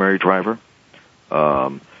primary driver.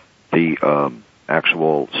 The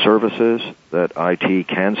actual services that IT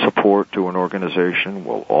can support to an organization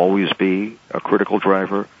will always be a critical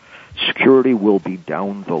driver. Security will be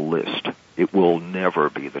down the list. It will never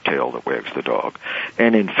be the tail that wags the dog.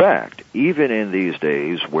 And in fact, even in these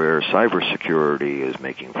days where cybersecurity is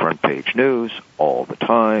making front page news all the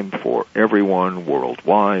time for everyone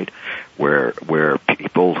worldwide, where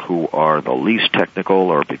people who are the least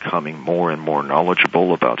technical are becoming more and more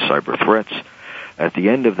knowledgeable about cyber threats, at the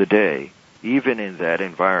end of the day, even in that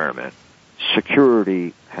environment,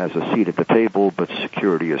 security has a seat at the table, but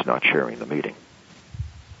security is not sharing the meeting.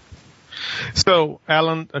 So,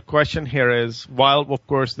 Alan, a question here is, while, of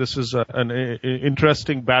course, this is an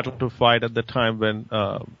interesting battle to fight at the time when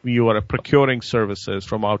you are procuring services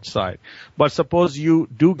from outside, but suppose you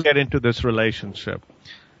do get into this relationship,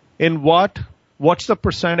 what's the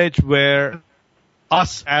percentage where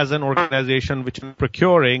us as an organization which is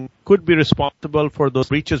procuring could be responsible for those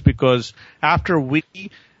breaches? Because after we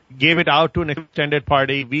gave it out to an extended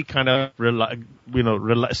party, we kind of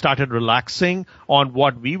started relaxing on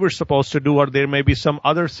what we were supposed to do, or there may be some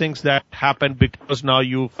other things that happened because now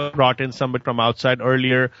you brought in somebody from outside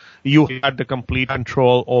earlier. You had the complete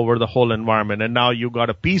control over the whole environment, and now you got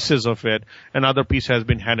a pieces of it, another piece has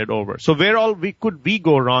been handed over. So where all could we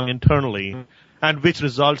go wrong internally, and which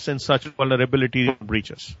results in such vulnerability and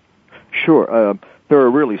breaches? Sure. There are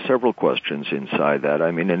really several questions inside that.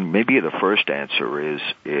 I mean, and maybe the first answer is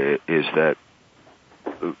that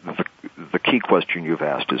the key question you've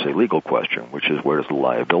asked is a legal question, which is where does the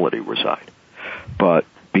liability reside? But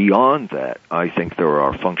beyond that, I think there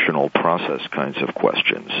are functional process kinds of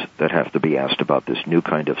questions that have to be asked about this new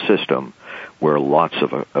kind of system where lots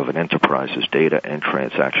of an enterprise's data and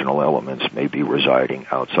transactional elements may be residing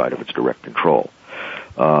outside of its direct control.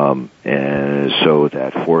 And so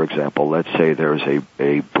that, for example, let's say there's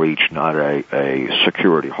a breach, not a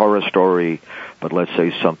security horror story, but let's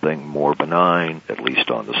say something more benign, at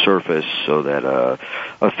least on the surface, so that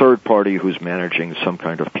a third party who's managing some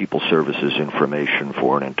kind of people services information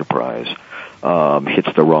for an enterprise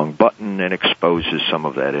hits the wrong button and exposes some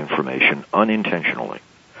of that information unintentionally.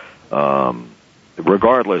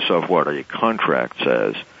 Regardless of what a contract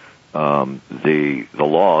says, the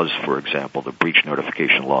laws, for example, the breach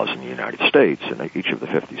notification laws in the United States, in each of the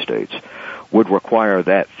 50 states, would require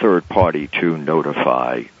that third party to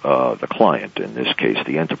notify the client, in this case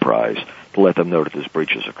the enterprise, to let them know that this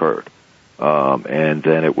breach has occurred. And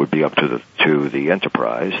then it would be up to the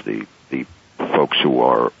enterprise, the folks who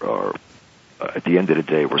are at the end of the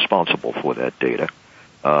day responsible for that data,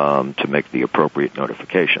 to make the appropriate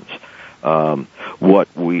notifications.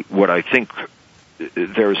 What I think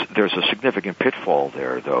there's a significant pitfall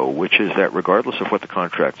there, though, which is that regardless of what the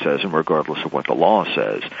contract says and regardless of what the law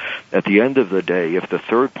says, at the end of the day, if the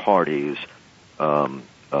third parties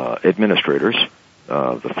administrators,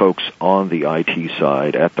 the folks on the IT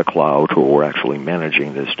side at the cloud who are actually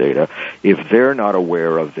managing this data, if they're not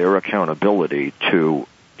aware of their accountability to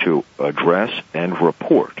address and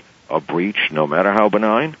report a breach, no matter how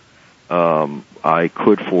benign, I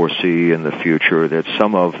could foresee in the future that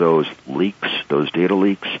some of those leaks, those data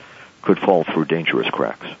leaks, could fall through dangerous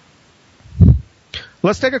cracks.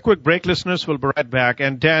 Let's take a quick break, listeners. We'll be right back.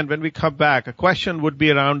 And Dan, when we come back, a question would be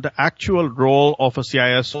around the actual role of a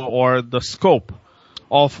CISO or the scope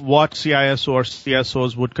of what CISO or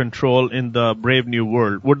CSOs would control in the brave new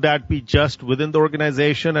world. Would that be just within the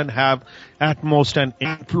organization and have at most an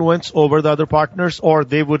influence over the other partners, or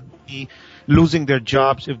they would be losing their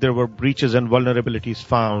jobs if there were breaches and vulnerabilities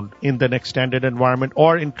found in the extended environment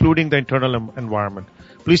or including the internal environment?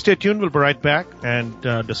 Please stay tuned. We'll be right back and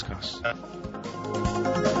discuss.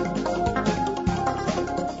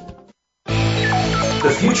 The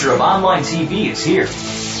future of online TV is here.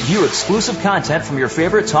 View exclusive content from your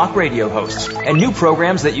favorite talk radio hosts and new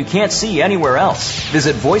programs that you can't see anywhere else.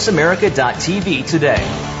 Visit voiceamerica.tv today.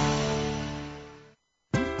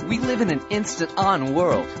 We live in an instant-on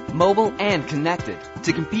world, mobile and connected.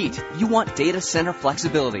 To compete, you want data center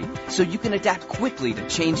flexibility, so you can adapt quickly to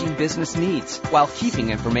changing business needs while keeping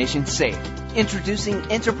information safe.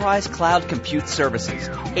 Introducing Enterprise Cloud Compute Services,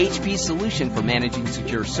 HP's solution for managing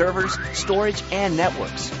secure servers, storage, and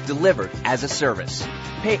networks, delivered as a service.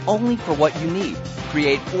 Pay only for what you need.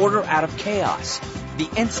 Create order out of chaos. The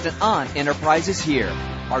instant-on enterprise is here.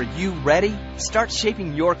 Are you ready? Start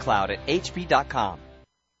shaping your cloud at hp.com.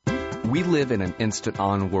 We live in an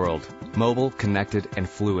instant-on world, mobile, connected, and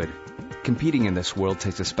fluid. Competing in this world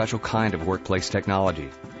takes a special kind of workplace technology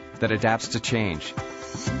that adapts to change,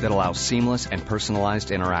 that allows seamless and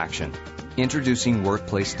personalized interaction. Introducing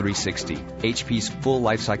Workplace 360, HP's full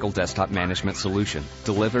lifecycle desktop management solution,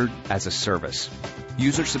 delivered as a service.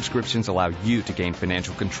 User subscriptions allow you to gain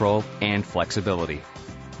financial control and flexibility.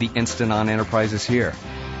 The instant-on enterprise is here.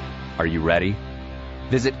 Are you ready?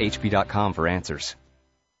 Visit hp.com for answers.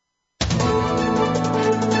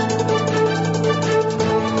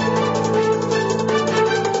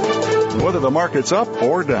 Whether the market's up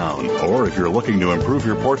or down, or if you're looking to improve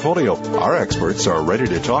your portfolio, our experts are ready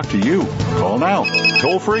to talk to you. Call now.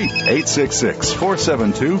 Toll free,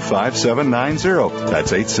 866-472-5790.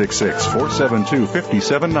 That's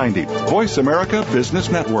 866-472-5790. Voice America Business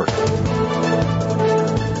Network.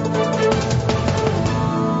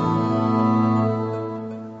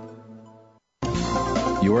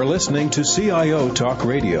 You are listening to CIO Talk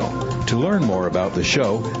Radio. To learn more about the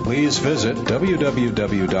show, please visit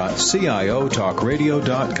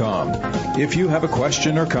www.ciotalkradio.com. If you have a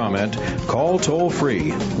question or comment, call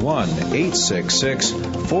toll-free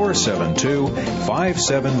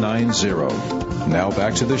 1-866-472-5790. Now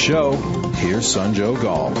back to the show. Here's Sanjog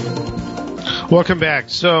Gal. Welcome back.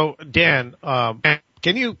 So, Dan,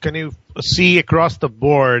 can you see across the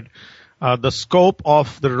board the scope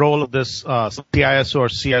of the role of this CISO or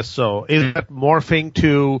CSO? Is that morphing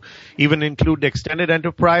to even include the extended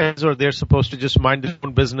enterprise, or they're supposed to just mind their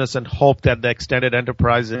own business and hope that the extended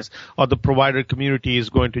enterprises or the provider community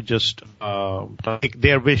is going to just take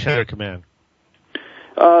their wish at their command?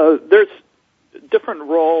 There's different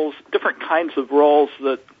roles, different kinds of roles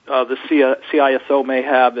that the CISO may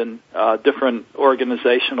have in different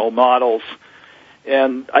organizational models.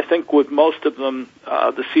 And I think with most of them,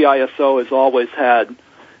 the CISO has always had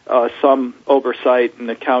some oversight and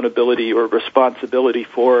accountability or responsibility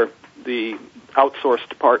for the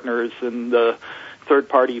outsourced partners and the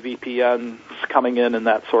third-party VPNs coming in and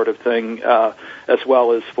that sort of thing, as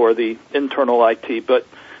well as for the internal IT. But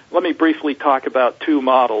let me briefly talk about two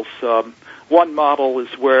models. One model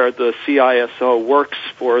is where the CISO works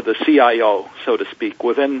for the CIO, so to speak,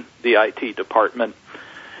 within the IT department.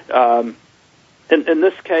 In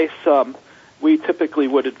this case, we typically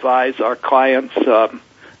would advise our clients to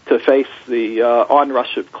face the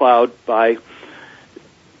onrush of cloud by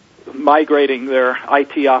migrating their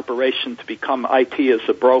IT operation to become IT as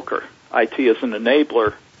a broker, IT as an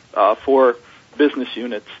enabler for business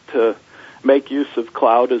units to make use of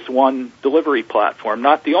cloud as one delivery platform,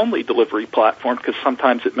 not the only delivery platform, because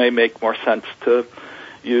sometimes it may make more sense to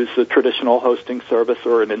use a traditional hosting service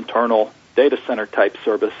or an internal data center type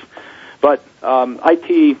service. But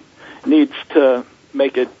IT needs to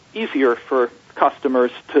make it easier for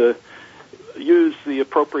customers to use the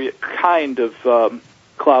appropriate kind of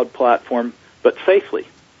cloud platform, but safely.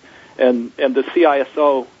 And the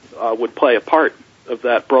CISO would play a part of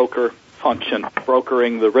that broker function,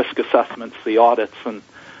 brokering the risk assessments, the audits, and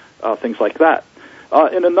things like that.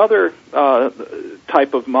 In another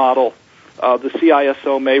type of model, the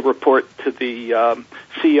CISO may report to the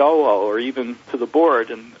COO or even to the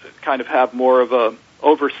board and kind of have more of a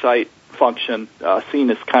oversight function,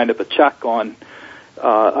 seen as kind of a check on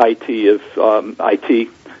IT if IT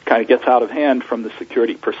kind of gets out of hand from the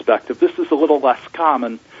security perspective. This is a little less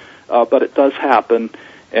common, but it does happen.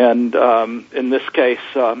 And in this case,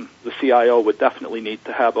 the CIO would definitely need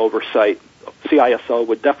to have oversight. CISO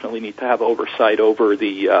would definitely need to have oversight over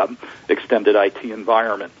the extended IT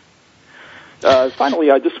environment.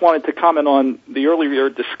 Finally, I just wanted to comment on the earlier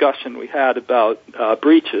discussion we had about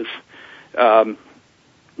breaches,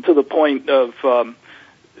 to the point of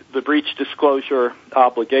the breach disclosure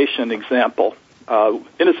obligation example. And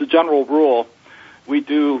as a general rule, we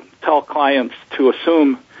do tell clients to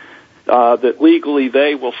assume that legally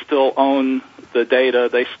they will still own the data,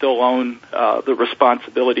 they still own the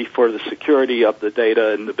responsibility for the security of the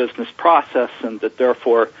data and the business process, and that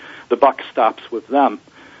therefore the buck stops with them.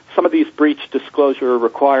 Some of these breach disclosure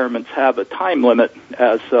requirements have a time limit,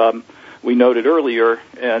 as we noted earlier,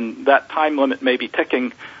 and that time limit may be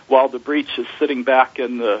ticking while the breach is sitting back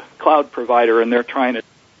in the cloud provider and they're trying to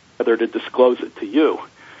whether to disclose it to you.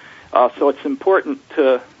 So it's important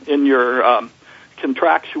to, in your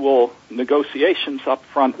contractual negotiations up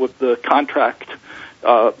front with the contract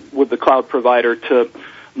with the cloud provider, to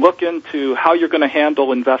look into how you're going to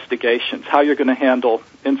handle investigations, how you're going to handle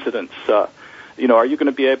incidents. Are you going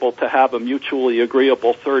to be able to have a mutually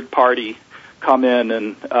agreeable third party come in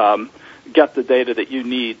and get the data that you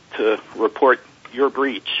need to report your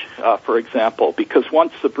breach, for example? Because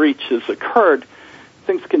once the breach has occurred,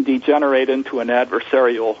 things can degenerate into an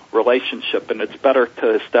adversarial relationship, and it's better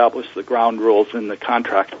to establish the ground rules in the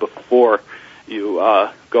contract before you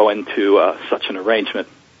go into such an arrangement.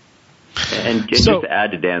 And just to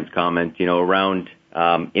add to Dan's comment, around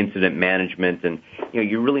incident management, and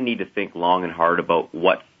you really need to think long and hard about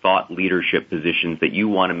what thought leadership positions that you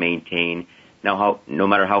want to maintain. Now, no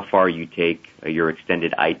matter how far you take your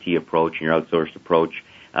extended IT approach and your outsourced approach,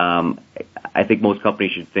 I think most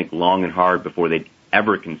companies should think long and hard before they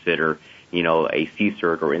ever consider, a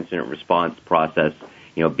CSIRT or incident response process,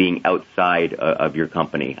 being outside of your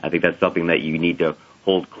company. I think that's something that you need to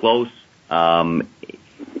hold close.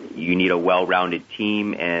 You need a well-rounded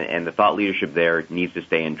team, and the thought leadership there needs to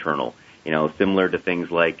stay internal. Similar to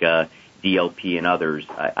things like DLP and others,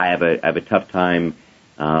 I have a tough time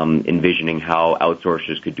envisioning how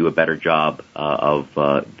outsourcers could do a better job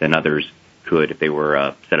than others could if they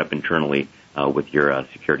were set up internally with your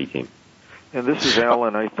security team. And this is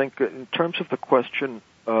Alan. I think in terms of the question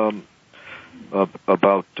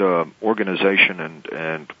about organization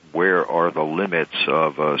and where are the limits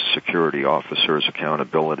of a security officer's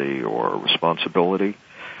accountability or responsibility,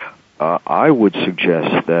 I would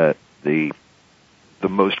suggest that the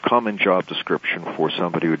most common job description for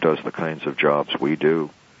somebody who does the kinds of jobs we do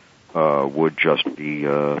would just be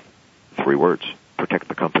 3 words: protect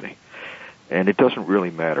the company. And it doesn't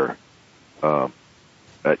really matter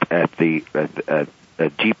at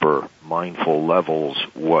deeper mindful levels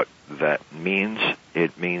what that means.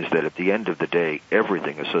 It means that at the end of the day,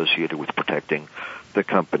 everything associated with protecting the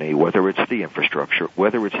company, whether it's the infrastructure,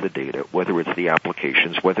 whether it's the data, whether it's the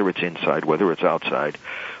applications, whether it's inside, whether it's outside,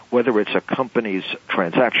 whether it's a company's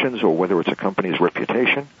transactions or whether it's a company's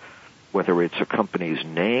reputation, whether it's a company's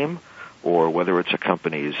name, or whether it's a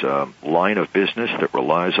company's line of business that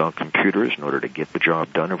relies on computers in order to get the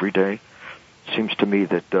job done every day. Seems to me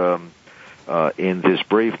that in this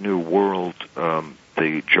brave new world,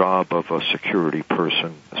 the job of a security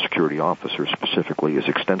person, a security officer specifically, is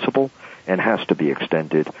extensible and has to be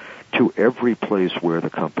extended to every place where the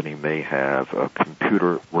company may have a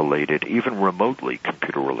computer-related, even remotely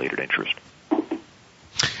computer-related interest.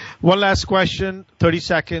 One last question, 30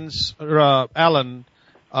 seconds. Alan,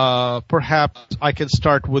 perhaps I can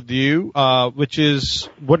start with you, which is,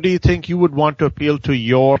 what do you think you would want to appeal to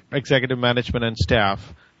your executive management and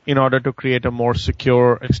staff in order to create a more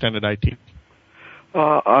secure extended IT?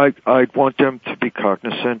 I'd want them to be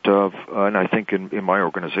cognizant of, and I think in my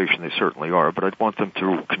organization they certainly are, but I'd want them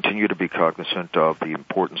to continue to be cognizant of the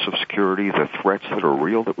importance of security, the threats that are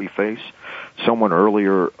real that we face. Someone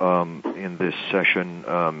earlier in this session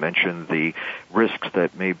mentioned the risks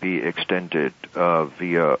that may be extended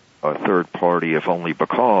via a third party, if only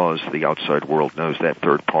because the outside world knows that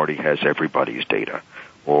third party has everybody's data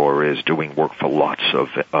or is doing work for lots of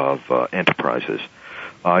enterprises.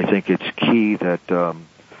 I think it's key that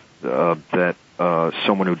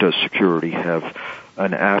someone who does security have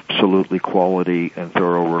an absolutely quality and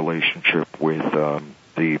thorough relationship with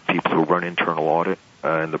the people who run internal audit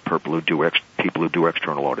and the people who do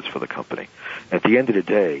external audits for the company. At the end of the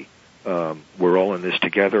day, we're all in this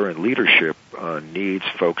together, and leadership needs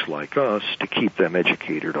folks like us to keep them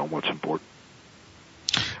educated on what's important.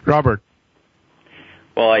 Robert.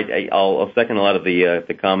 Well, I'll second a lot of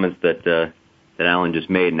the comments that Alan just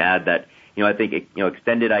made, and add that I think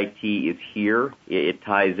extended IT is here. It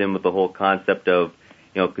ties in with the whole concept of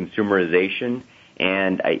consumerization,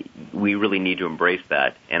 and we really need to embrace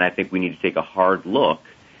that. And I think we need to take a hard look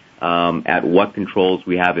at what controls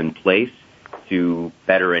we have in place to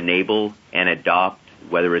better enable and adopt,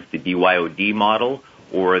 whether it's the BYOD model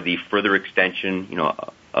or the further extension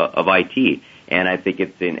of IT. And I think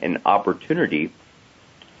it's an opportunity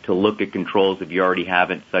to look at controls if you already have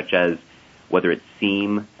it, such as whether it's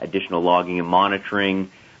SIEM, additional logging and monitoring,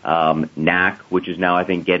 NAC, which is now, I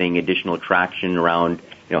think, getting additional traction around,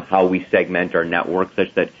 how we segment our network,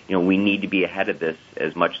 such that, we need to be ahead of this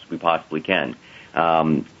as much as we possibly can.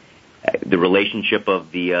 The relationship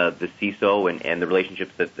of the CISO and the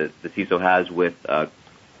relationships that the CISO has with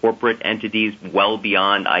corporate entities well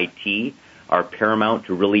beyond IT are paramount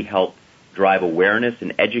to really help drive awareness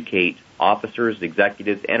and educate officers,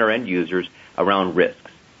 executives, and our end users around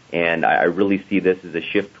risks. And I really see this as a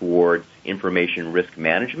shift towards information risk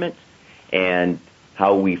management and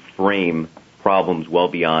how we frame problems well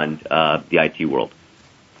beyond the IT world.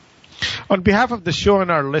 On behalf of the show and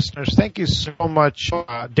our listeners, thank you so much,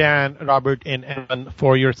 Dan, Robert, and Evan,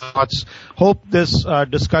 for your thoughts. Hope this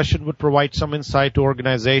discussion would provide some insight to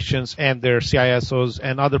organizations and their CISOs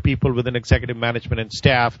and other people within executive management and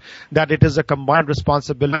staff that it is a combined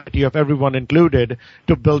responsibility of everyone included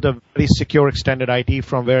to build a very secure extended IT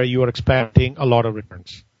from where you are expecting a lot of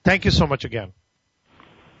returns. Thank you so much again.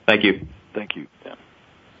 Thank you. Thank you. Yeah.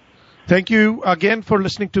 Thank you again for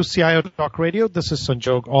listening to CIO Talk Radio. This is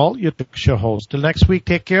Sanjog Aul, your show host. Till next week,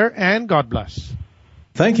 take care and God bless.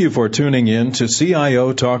 Thank you for tuning in to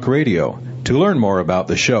CIO Talk Radio. To learn more about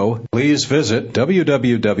the show, please visit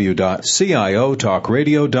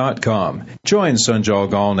www.ciotalkradio.com. Join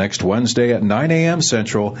Sanjog Aul next Wednesday at 9 a.m.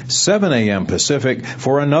 Central, 7 a.m. Pacific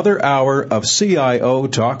for another hour of CIO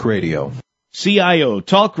Talk Radio. CIO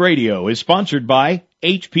Talk Radio is sponsored by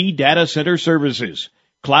HP Data Center Services,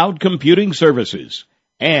 Cloud Computing Services,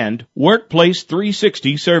 and Workplace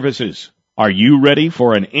 360 Services. Are you ready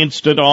for an instant